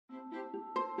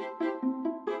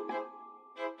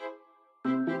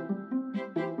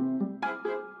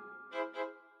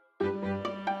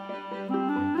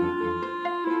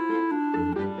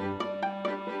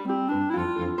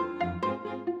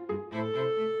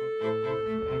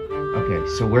Okay,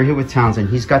 so we're here with Townsend.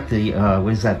 He's got the,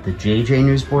 what is that, the JJ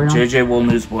Newsboy on? JJ Wool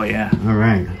Newsboy, yeah. All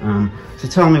right. So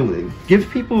tell me, give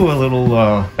people a little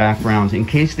background in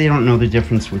case they don't know the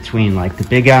difference between like the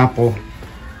Big Apple,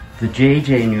 the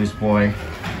JJ Newsboy,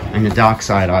 and the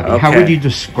Dockside Audi. Okay. How would you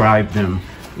describe them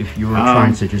if you were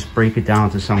trying to just break it down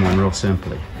to someone real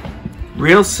simply?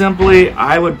 Real simply,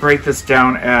 I would break this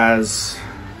down as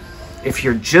if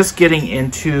you're just getting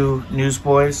into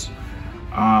Newsboys,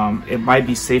 it might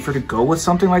be safer to go with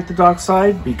something like the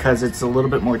Dockside because it's a little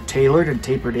bit more tailored and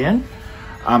tapered in.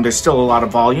 There's still a lot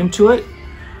of volume to it,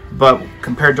 but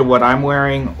compared to what I'm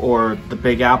wearing or the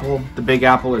Big Apple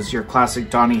is your classic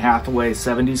Donny Hathaway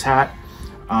 70s hat.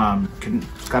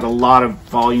 It's got a lot of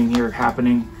volume here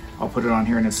happening. I'll put it on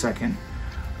here in a second.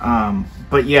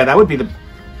 But yeah, that would be the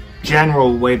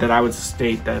general way that I would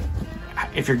state that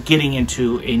if you're getting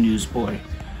into a Newsboy.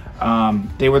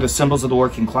 They were the symbols of the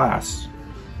working class,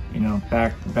 you know,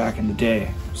 back in the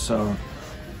day. So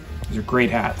these are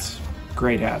great hats,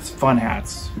 fun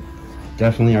hats.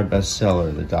 Definitely our best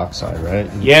seller, the Dockside,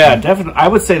 right? Yeah, definitely. I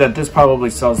would say that this probably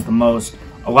sells the most.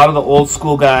 A lot of the old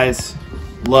school guys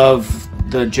love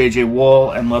the JJ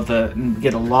Wool and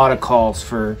get a lot of calls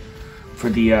for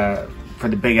the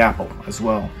Big Apple as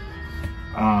well.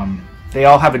 They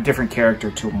all have a different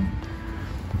character to them.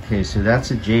 Okay, so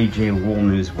that's a JJ Wool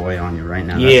Newsboy on you right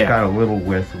now. Yeah. That's got a little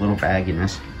width, a little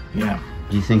bagginess. Yeah.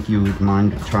 Do you think you would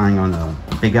mind trying on a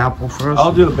Big Apple first?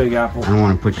 I'll do a Big Apple. I don't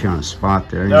want to put you on a spot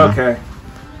there. You okay.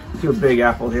 Do a Big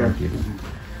Apple here. Thank you.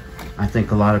 I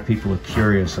think a lot of people are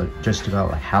curious just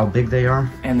about like how big they are.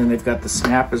 And then they've got the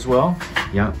snap as well.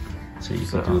 Yep. So you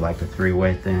could do like a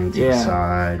three-way thing to the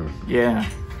side. Or... Yeah.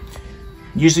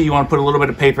 Usually you want to put a little bit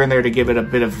of paper in there to give it a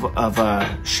bit of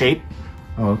shape.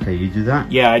 Oh, okay. You do that?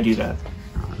 Yeah, I do that.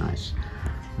 Oh, nice.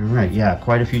 All right. Yeah,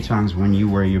 quite a few times when you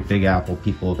wear your Big Apple,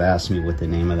 people have asked me what the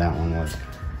name of that one was.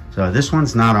 So this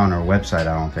one's not on our website,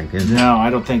 I don't think, is it? No, I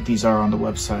don't think these are on the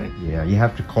website. Yeah, you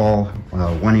have to call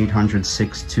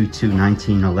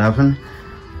 1-800-622-1911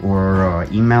 or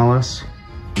email us,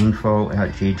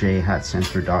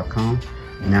 info@jjhatcenter.com,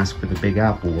 and ask for the Big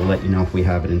Apple. We'll let you know if we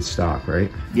have it in stock, right?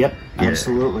 Yep, yeah.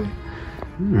 Absolutely.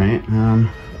 All right.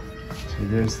 So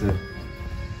there's the...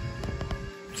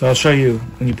 So I'll show you,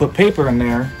 when you put paper in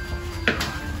there, you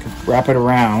can wrap it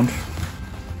around.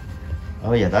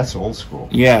 Oh yeah, that's old school.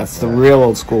 Yeah, it's the real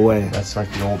old school way. That's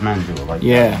like the old men do it, like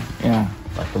yeah.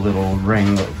 Like a little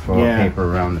ring of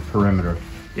paper around the perimeter.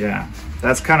 Yeah,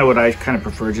 that's kind of what I kind of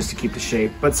prefer, just to keep the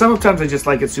shape. But sometimes I just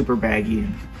like it super baggy,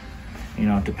 you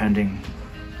know, depending.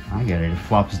 I get it. It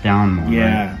flops down more.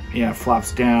 Yeah, right? yeah, it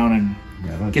flops down and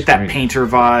get that great. painter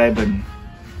vibe, and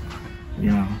you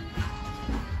know.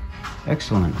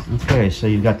 Excellent. Okay, so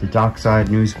you got the Dockside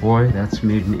Newsboy. That's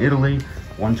made in Italy.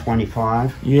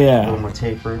 125. Yeah. A little more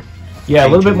tapered. Yeah, a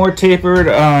little bit more tapered.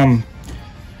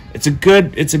 It's a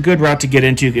good route to get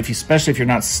into, especially if you're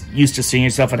not used to seeing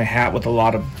yourself in a hat with a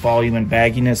lot of volume and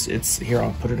bagginess. It's here.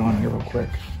 I'll put it on here real quick.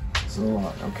 It's a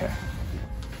lot. Okay.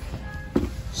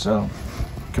 So,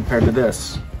 compared to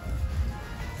this.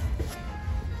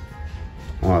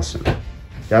 Awesome.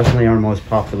 Definitely our most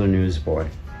popular Newsboy.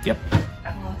 Yep.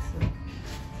 Awesome.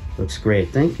 Looks great.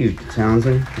 Thank you,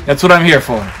 Townsend. That's what I'm here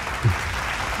for.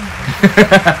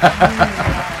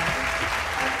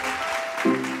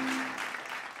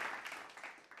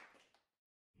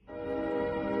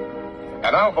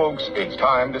 And now, folks, it's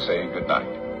time to say goodnight.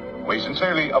 We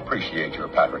sincerely appreciate your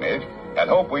patronage and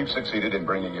hope we've succeeded in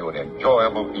bringing you an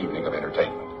enjoyable evening of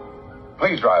entertainment.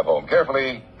 Please drive home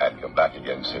carefully and come back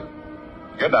again soon.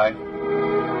 Good night.